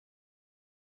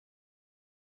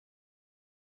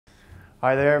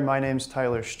Hi there, my name's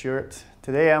Stewart.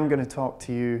 Today I'm going to talk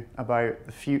to you about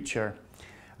the future,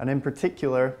 and in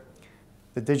particular,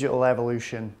 the digital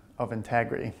evolution of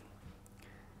integrity.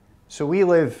 So we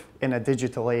live in a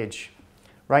digital age.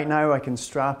 Right now I can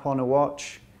strap on a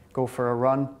watch, go for a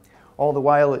run, all the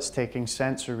while it's taking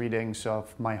sensor readings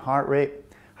of my heart rate,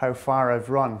 how far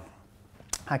I've run.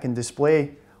 I can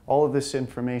display all of this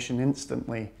information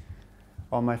instantly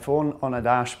on my phone on a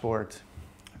dashboard.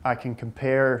 I can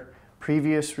compare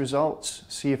previous results,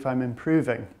 see if I'm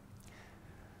improving.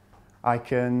 I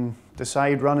can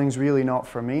decide running's really not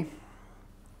for me,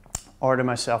 order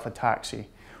myself a taxi,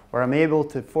 where I'm able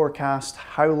to forecast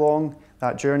how long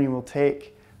that journey will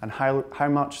take and how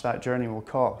much that journey will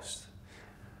cost.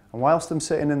 And whilst I'm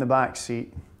sitting in the back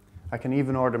seat, I can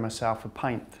even order myself a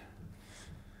pint.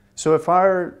 So if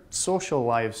our social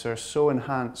lives are so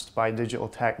enhanced by digital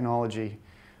technology,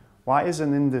 why as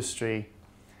an industry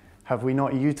have we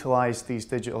not utilized these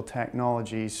digital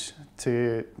technologies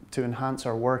to enhance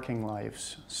our working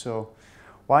lives? So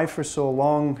why for so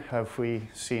long have we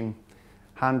seen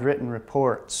handwritten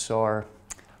reports or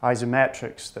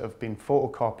isometrics that have been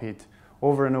photocopied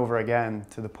over and over again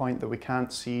to the point that we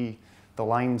can't see the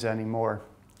lines anymore?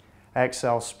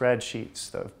 Excel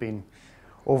spreadsheets that have been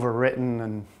overwritten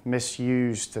and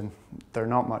misused, and they're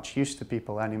not much use to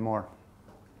people anymore.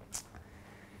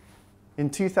 In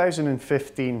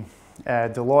 2015,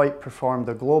 Deloitte performed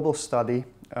a global study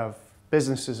of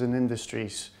businesses and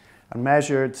industries and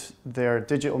measured their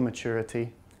digital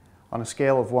maturity on a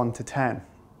scale of 1 to 10.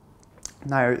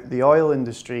 Now, the oil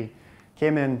industry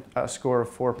came in at a score of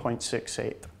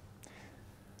 4.68.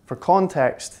 For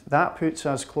context, that puts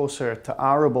us closer to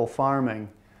arable farming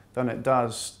than it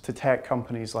does to tech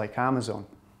companies like Amazon.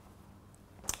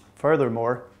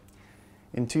 Furthermore,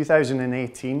 in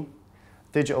 2018,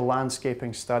 digital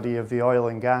landscaping study of the oil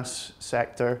and gas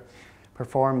sector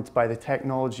performed by the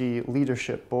Technology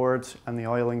Leadership Board and the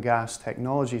Oil and Gas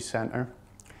Technology Centre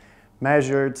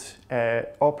measured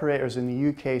operators in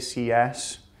the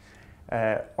UKCS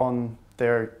on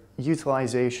their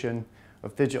utilisation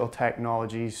of digital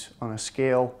technologies on a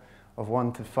scale of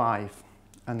 1 to 5,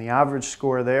 and the average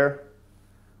score there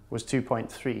was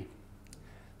 2.3.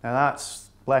 Now that's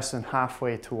less than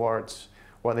halfway towards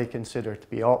what they consider to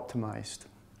be optimized.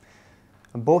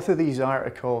 And both of these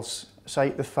articles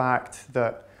cite the fact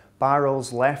that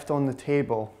barrels left on the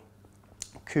table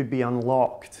could be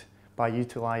unlocked by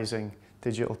utilizing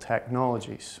digital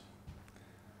technologies.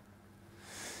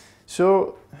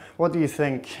 So, what do you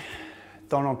think?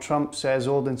 Donald Trump says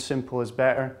old and simple is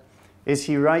better. Is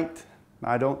he right?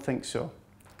 I don't think so.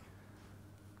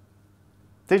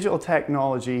 Digital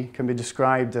technology can be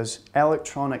described as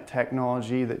electronic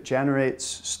technology that generates,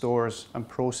 stores, and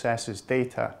processes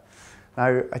data.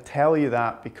 Now, I tell you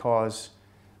that because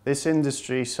this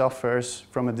industry suffers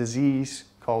from a disease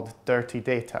called dirty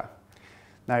data.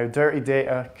 Now, dirty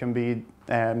data can be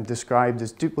described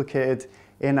as duplicated,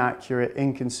 inaccurate,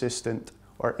 inconsistent,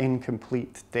 or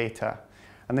incomplete data.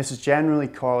 And this is generally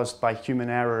caused by human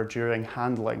error during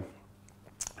handling.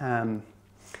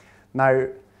 Now,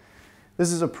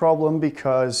 this is a problem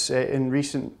because in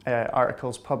recent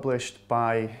articles published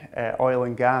by Oil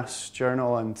and Gas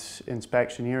Journal and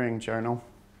Inspectioneering Journal,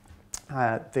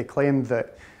 they claim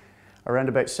that around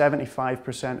about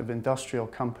 75% of industrial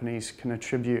companies can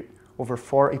attribute over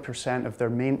 40% of their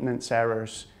maintenance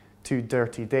errors to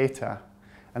dirty data.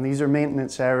 And these are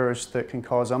maintenance errors that can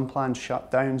cause unplanned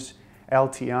shutdowns,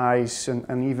 LTIs,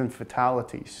 and even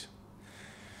fatalities.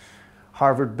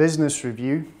 Harvard Business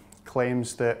Review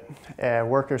claims that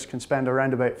workers can spend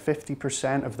around about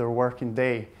 50% of their working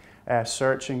day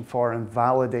searching for and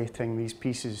validating these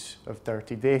pieces of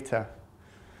dirty data.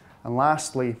 And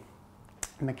lastly,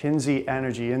 McKinsey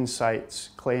Energy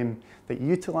Insights claim that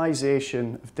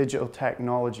utilization of digital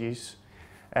technologies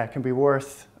can be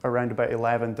worth around about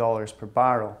 $11 per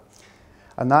barrel.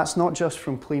 And that's not just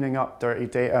from cleaning up dirty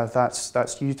data,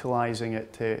 that's utilizing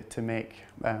it to make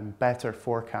better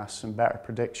forecasts and better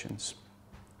predictions.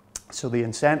 So the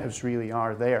incentives really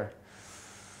are there.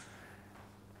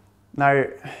 Now,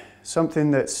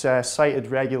 something that's cited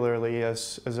regularly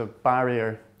as a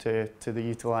barrier to the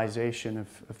utilization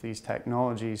of these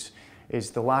technologies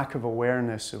is the lack of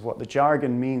awareness of what the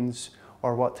jargon means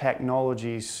or what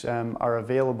technologies are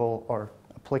available or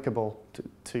applicable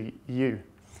to you.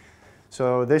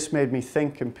 So this made me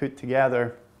think and put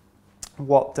together,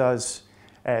 what does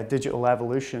digital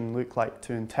evolution look like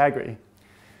to integrity?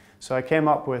 So I came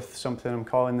up with something I'm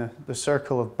calling the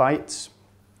circle of bytes,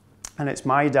 and it's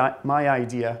my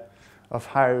idea of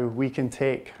how we can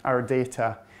take our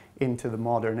data into the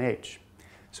modern age.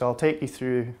 So I'll take you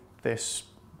through this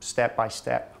step by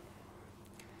step.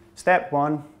 Step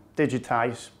 1,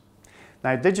 digitize.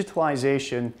 Now,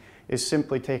 digitalization is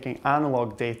simply taking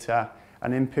analog data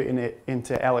and inputting it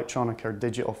into electronic or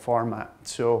digital format.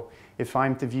 So if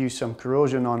I'm to view some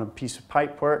corrosion on a piece of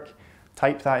pipework,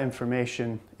 type that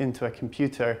information into a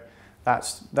computer,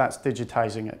 that's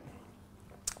digitizing it.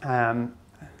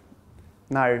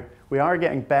 Now, we are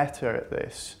getting better at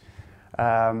this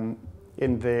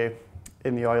in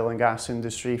the oil and gas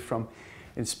industry, from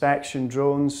inspection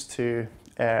drones to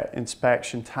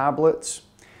inspection tablets,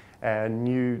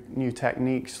 new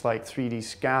techniques like 3D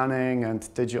scanning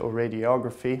and digital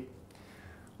radiography,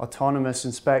 autonomous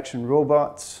inspection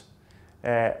robots,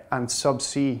 and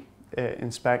subsea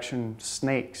inspection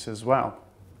snakes as well.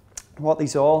 What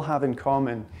these all have in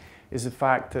common is the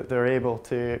fact that they're able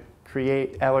to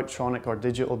create electronic or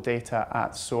digital data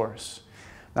at source.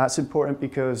 That's important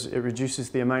because it reduces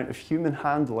the amount of human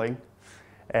handling,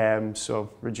 so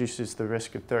reduces the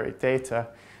risk of dirty data,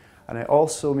 and it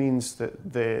also means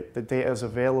that the data is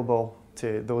available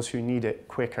to those who need it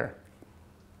quicker.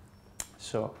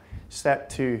 So step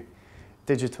 2,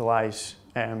 digitalize.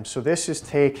 So this is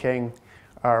taking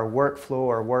our workflow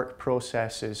or work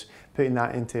processes, putting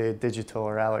that into digital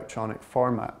or electronic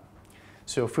format.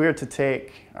 So if we were to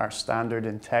take our standard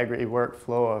integrity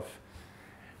workflow of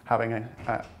having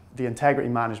the integrity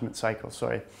management cycle,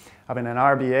 having an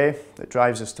RBA that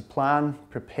drives us to plan,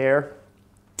 prepare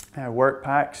work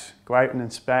packs, go out and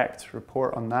inspect,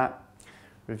 report on that,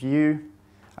 review,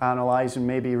 analyze, and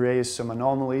maybe raise some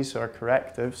anomalies or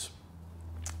correctives,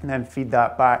 and then feed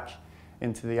that back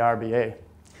into the RBA.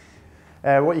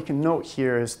 What you can note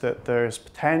here is that there's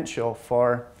potential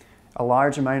for a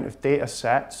large amount of data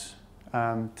sets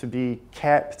to be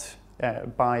kept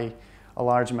by a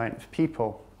large amount of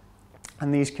people.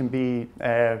 And these can be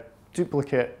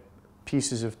duplicate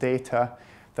pieces of data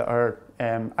that are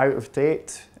out of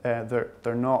date,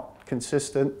 they're not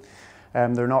consistent,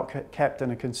 they're not kept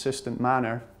in a consistent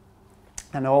manner,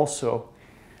 and also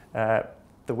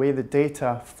the way the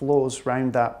data flows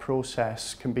around that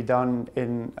process can be done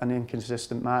in an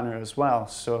inconsistent manner as well.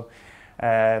 So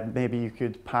maybe you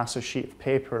could pass a sheet of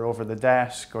paper over the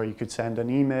desk, or you could send an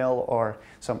email, or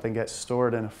something gets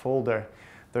stored in a folder.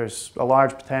 There's a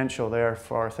large potential there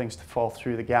for things to fall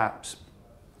through the gaps.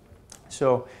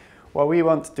 So what we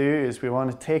want to do is we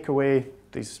want to take away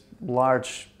these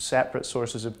large separate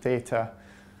sources of data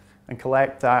and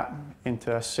collect that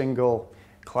into a single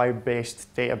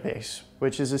cloud-based database,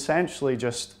 which is essentially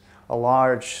just a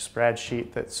large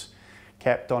spreadsheet that's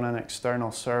kept on an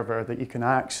external server that you can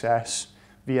access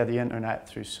via the internet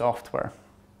through software.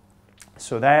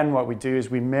 So then what we do is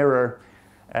we mirror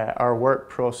our work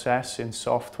process in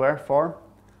software form,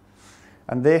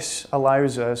 and this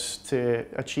allows us to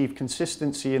achieve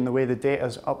consistency in the way the data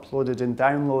is uploaded and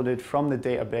downloaded from the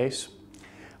database,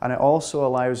 and it also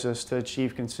allows us to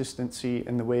achieve consistency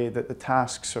in the way that the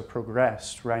tasks are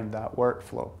progressed around that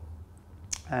workflow.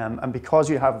 And because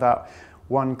you have that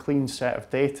one clean set of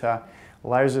data,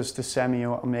 allows us to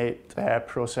semi-automate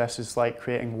processes like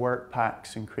creating work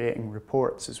packs and creating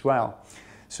reports as well.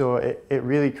 So it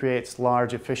really creates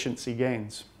large efficiency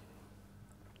gains.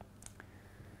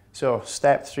 So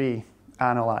step 3,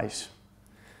 analyze.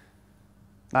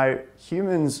 Now,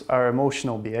 humans are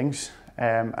emotional beings,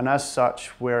 and as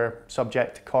such, we're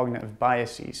subject to cognitive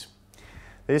biases.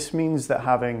 This means that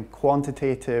having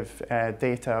quantitative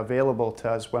data available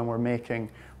to us when we're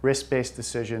making risk-based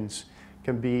decisions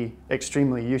can be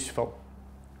extremely useful.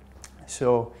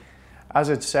 So, as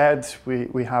I'd said,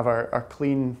 we have our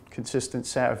clean, consistent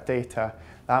set of data.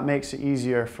 That makes it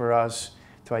easier for us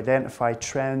to identify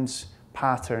trends,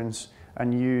 patterns,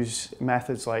 and use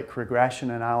methods like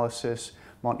regression analysis,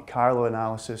 Monte Carlo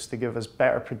analysis to give us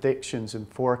better predictions and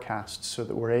forecasts so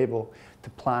that we're able to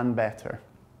plan better.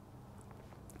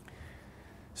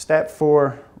 Step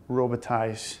 4,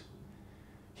 robotize.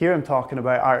 Here I'm talking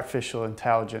about artificial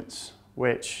intelligence,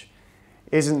 which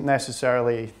isn't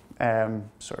necessarily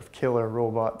sort of killer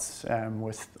robots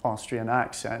with Austrian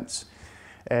accents.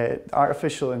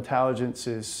 Artificial intelligence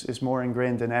is more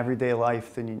ingrained in everyday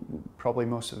life than probably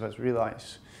most of us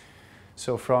realize.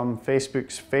 So from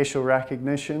Facebook's facial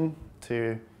recognition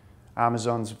to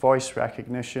Amazon's voice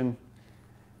recognition,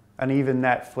 and even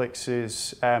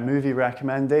Netflix's movie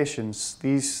recommendations,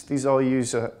 these all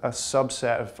use a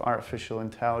subset of artificial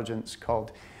intelligence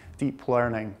called deep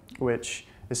learning, which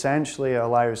essentially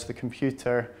allows the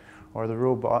computer or the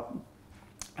robot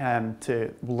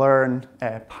to learn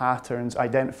patterns,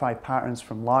 identify patterns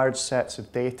from large sets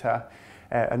of data,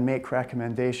 and make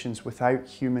recommendations without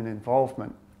human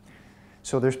involvement.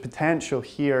 So there's potential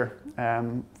here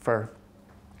for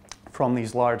from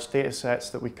these large data sets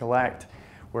that we collect,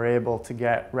 we're able to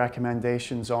get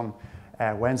recommendations on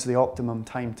when's the optimum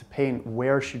time to paint,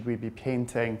 where should we be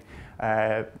painting,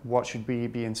 what should we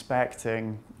be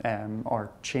inspecting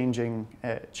or changing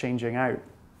out.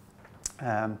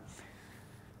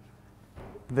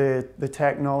 The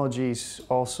technologies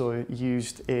also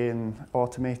used in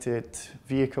automated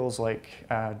vehicles like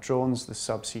drones, the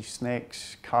subsea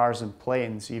snakes, cars and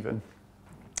planes even,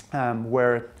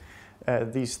 where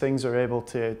these things are able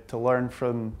to learn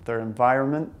from their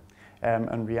environment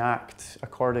and react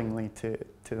accordingly to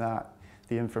that,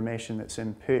 the information that's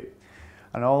input.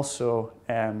 And also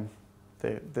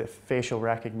the facial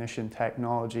recognition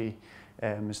technology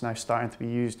is now starting to be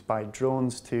used by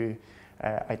drones to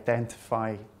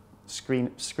identify,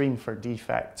 screen for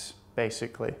defects,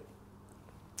 basically.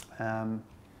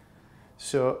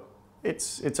 So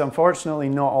it's unfortunately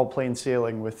not all plain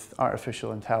sailing with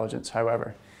artificial intelligence,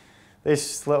 however.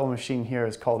 This little machine here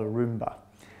is called a Roomba,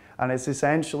 and it's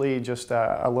essentially just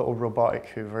a little robotic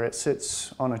hoover. It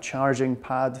sits on a charging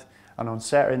pad, and on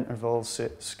set intervals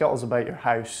it scuttles about your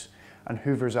house and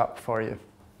hoovers up for you.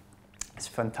 It's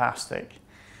fantastic.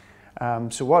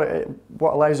 So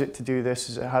what allows it to do this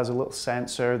is it has a little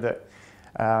sensor that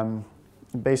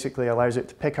basically allows it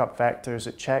to pick up vectors.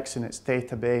 It checks in its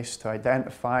database to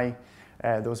identify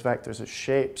those vectors as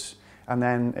shapes, and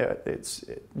then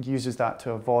it uses that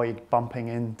to avoid bumping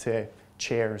into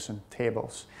chairs and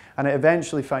tables. And it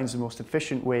eventually finds the most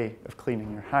efficient way of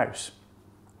cleaning your house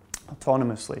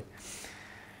autonomously.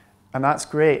 And that's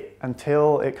great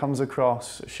until it comes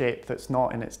across a shape that's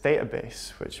not in its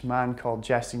database, which a man called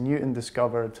Jesse Newton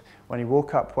discovered when he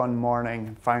woke up one morning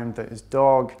and found that his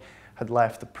dog had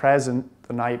left a present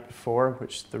the night before,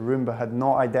 which the Roomba had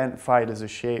not identified as a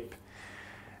shape.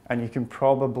 And you can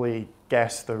probably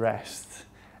guess the rest.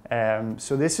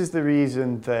 So this is the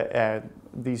reason that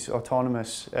these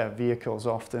autonomous vehicles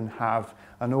often have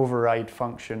an override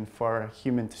function for a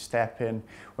human to step in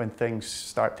when things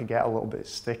start to get a little bit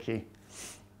sticky.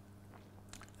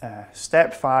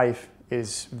 Step 5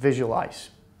 is visualize.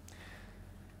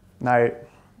 Now,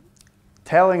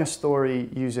 telling a story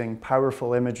using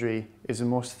powerful imagery is the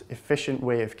most efficient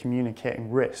way of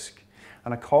communicating risk.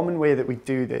 And a common way that we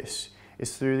do this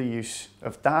is through the use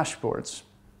of dashboards.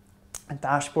 And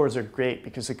dashboards are great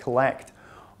because they collect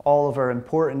all of our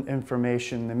important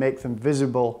information, they make them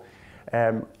visible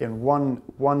in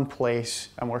one place,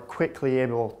 and we're quickly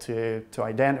able to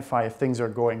identify if things are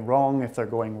going wrong, if they're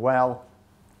going well,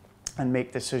 and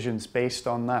make decisions based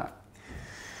on that.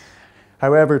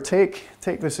 However, take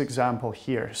this example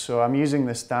here. So I'm using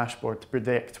this dashboard to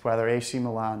predict whether AC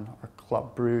Milan or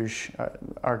Club Brugge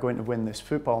are going to win this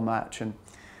football match, and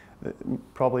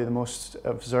probably the most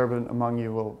observant among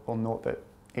you will note that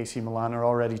AC Milan are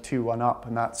already 2-1 up,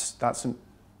 and that's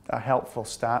a helpful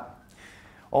stat.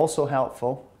 Also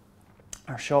helpful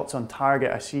are shots on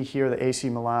target. I see here that AC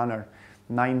Milan are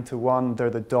 9-1. They're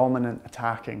the dominant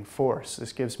attacking force.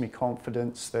 This gives me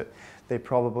confidence that they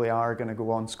probably are going to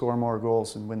go on, score more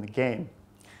goals and win the game.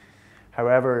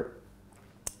 However,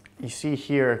 you see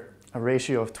here a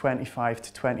ratio of 25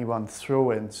 to 21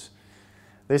 throw-ins.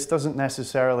 This doesn't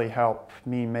necessarily help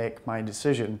me make my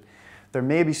decision. There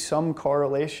may be some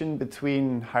correlation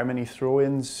between how many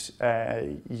throw-ins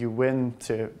you win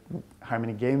to how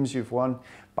many games you've won,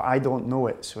 but I don't know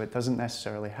it, so it doesn't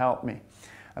necessarily help me.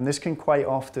 And this can quite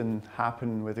often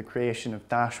happen with the creation of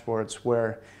dashboards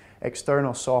where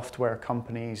external software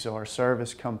companies or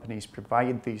service companies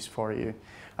provide these for you,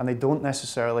 and they don't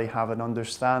necessarily have an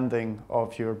understanding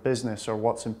of your business or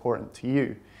what's important to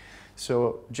you.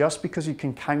 So just because you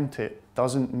can count it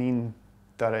doesn't mean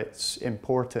that it's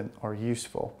important or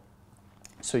useful.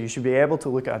 So you should be able to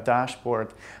look at a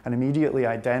dashboard and immediately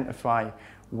identify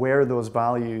where those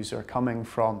values are coming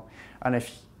from. And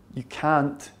if you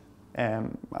can't,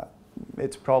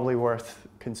 it's probably worth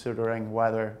considering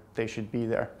whether they should be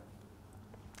there.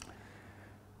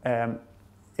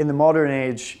 In the modern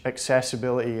age,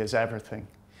 accessibility is everything.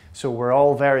 So we're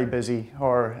all very busy,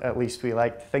 or at least we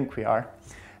like to think we are,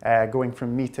 going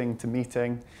from meeting to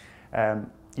meeting.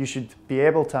 You should be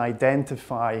able to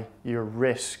identify your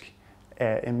risk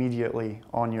immediately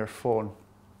on your phone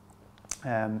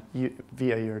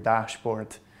via your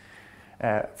dashboard.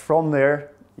 From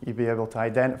there, you'll be able to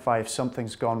identify if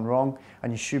something's gone wrong,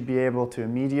 and you should be able to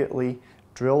immediately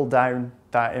drill down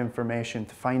that information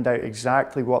to find out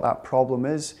exactly what that problem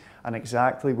is and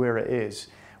exactly where it is,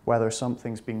 whether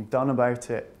something's being done about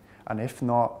it, and if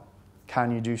not,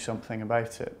 can you do something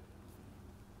about it?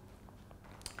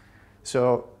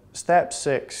 So step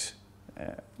 6,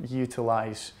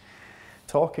 utilize.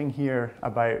 talking here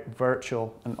about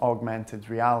virtual and augmented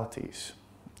realities.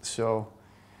 So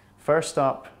first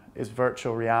up is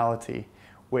virtual reality,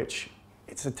 which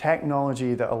it's a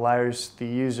technology that allows the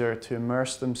user to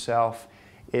immerse themselves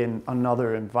in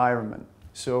another environment.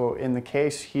 So in the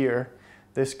case here,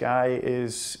 this guy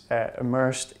is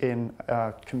immersed in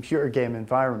a computer game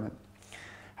environment.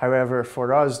 However,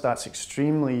 for us, that's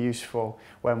extremely useful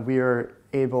when we're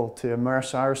able to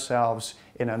immerse ourselves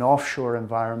in an offshore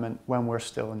environment when we're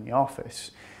still in the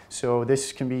office. So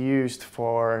this can be used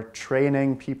for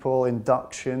training people,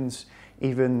 inductions,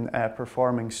 even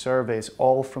performing surveys,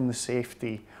 all from the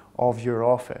safety of your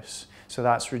office. So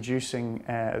that's reducing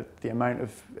the amount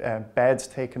of beds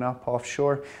taken up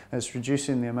offshore, and it's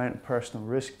reducing the amount of personal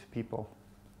risk to people.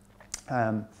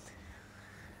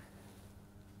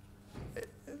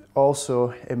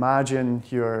 Also, imagine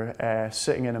you're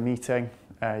sitting in a meeting,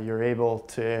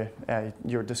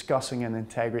 you're discussing an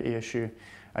integrity issue,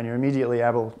 and you're immediately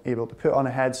able to put on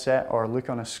a headset or look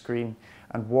on a screen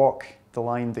and walk the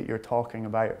line that you're talking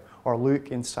about, or look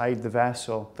inside the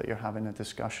vessel that you're having a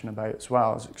discussion about as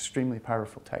well. It's extremely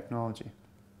powerful technology.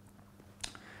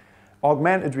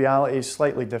 Augmented reality is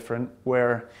slightly different,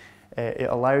 where it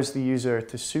allows the user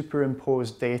to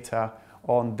superimpose data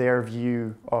on their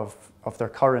view of their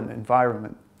current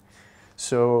environment.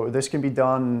 So this can be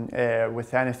done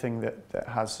with anything that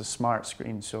has a smart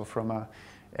screen, so from a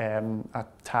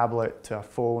tablet to a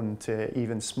phone to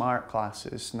even smart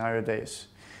glasses nowadays.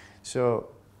 So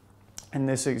in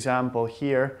this example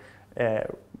here,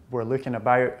 we're looking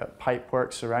about at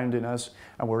pipework surrounding us,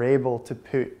 and we're able to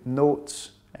put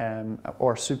notes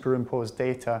or superimpose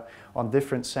data on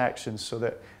different sections so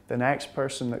that the next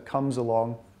person that comes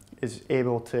along is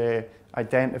able to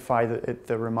identify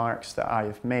the remarks that I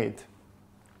have made.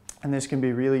 And this can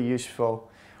be really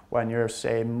useful when you're,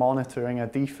 say, monitoring a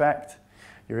defect.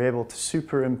 You're able to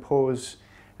superimpose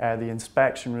the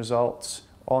inspection results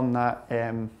on that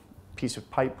piece of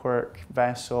pipework,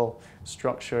 vessel,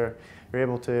 structure. You're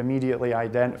able to immediately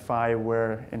identify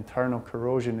where internal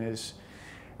corrosion is.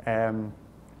 It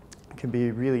can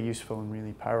be really useful and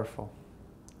really powerful.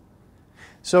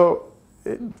 So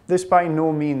this by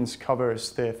no means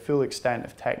covers the full extent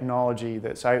of technology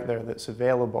that's out there that's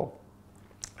available.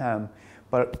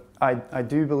 But I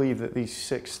do believe that these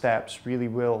 6 steps really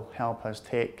will help us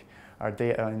take our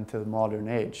data into the modern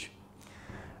age.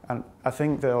 And I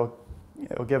think it'll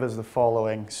give us the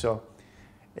following. So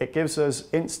it gives us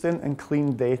instant and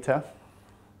clean data,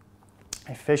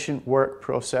 efficient work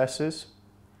processes,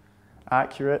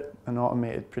 accurate and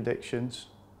automated predictions,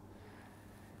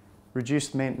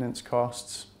 reduced maintenance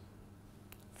costs,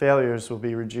 failures will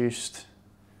be reduced,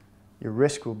 your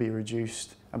risk will be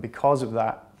reduced, and because of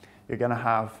that, you're going to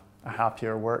have a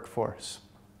happier workforce.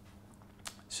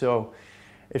 So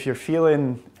if you're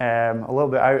feeling a little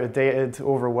bit outdated,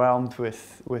 overwhelmed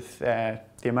with the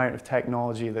amount of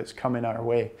technology that's coming our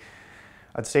way,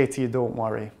 I'd say to you, don't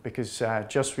worry, because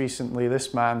just recently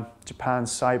this man,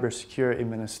 Japan's cybersecurity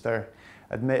minister,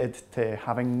 admitted to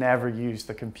having never used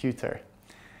a computer.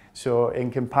 So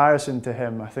in comparison to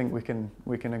him, I think we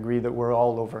can agree that we're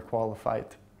all overqualified.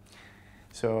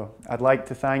 So I'd like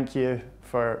to thank you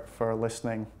for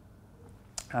listening,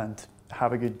 and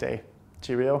have a good day.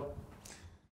 Cheerio.